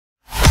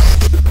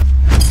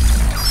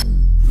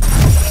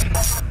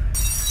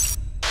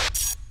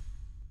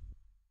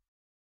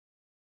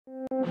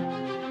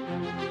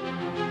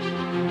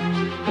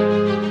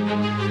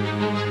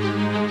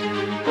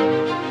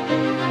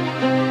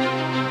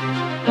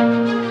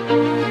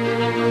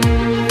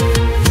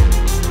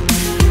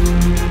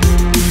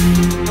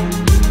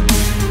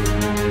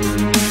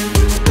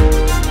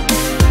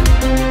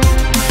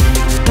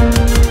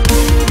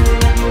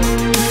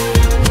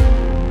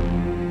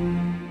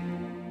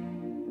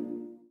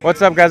What's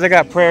up, guys? I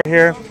got Prayer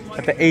here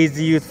at the AZ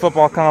Youth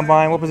Football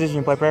Combine. What position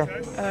you play,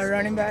 Prayer?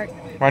 Running back.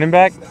 Running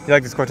back? You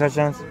like to score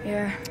touchdowns?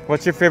 Yeah.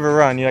 What's your favorite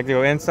run? You like to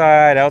go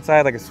inside,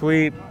 outside, like a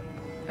sweep?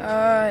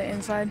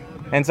 Inside.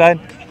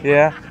 Inside?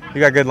 Yeah. You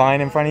got a good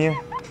line in front of you?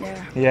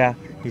 Yeah. Yeah.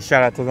 You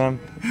shout out to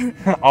them.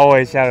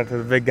 Always shout out to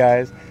the big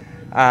guys.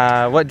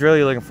 What drill are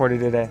you looking forward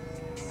to today?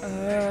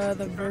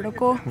 The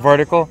vertical.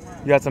 Vertical?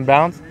 You got some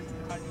bounce?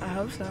 I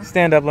hope so.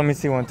 Stand up. Let me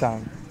see one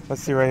time.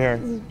 Let's see right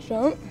here.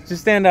 Jump.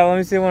 Just stand up. Let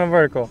me see one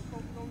vertical.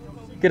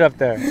 Get up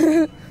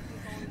there.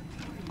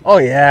 Oh,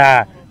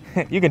 yeah.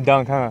 You can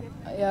dunk, huh?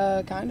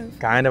 Yeah, kind of.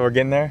 Kind of. We're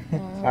getting there.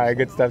 All right,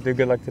 good stuff, dude.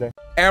 Good luck today.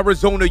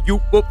 Arizona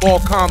Youth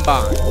Football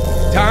Combine.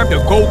 Time to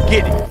go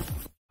get it.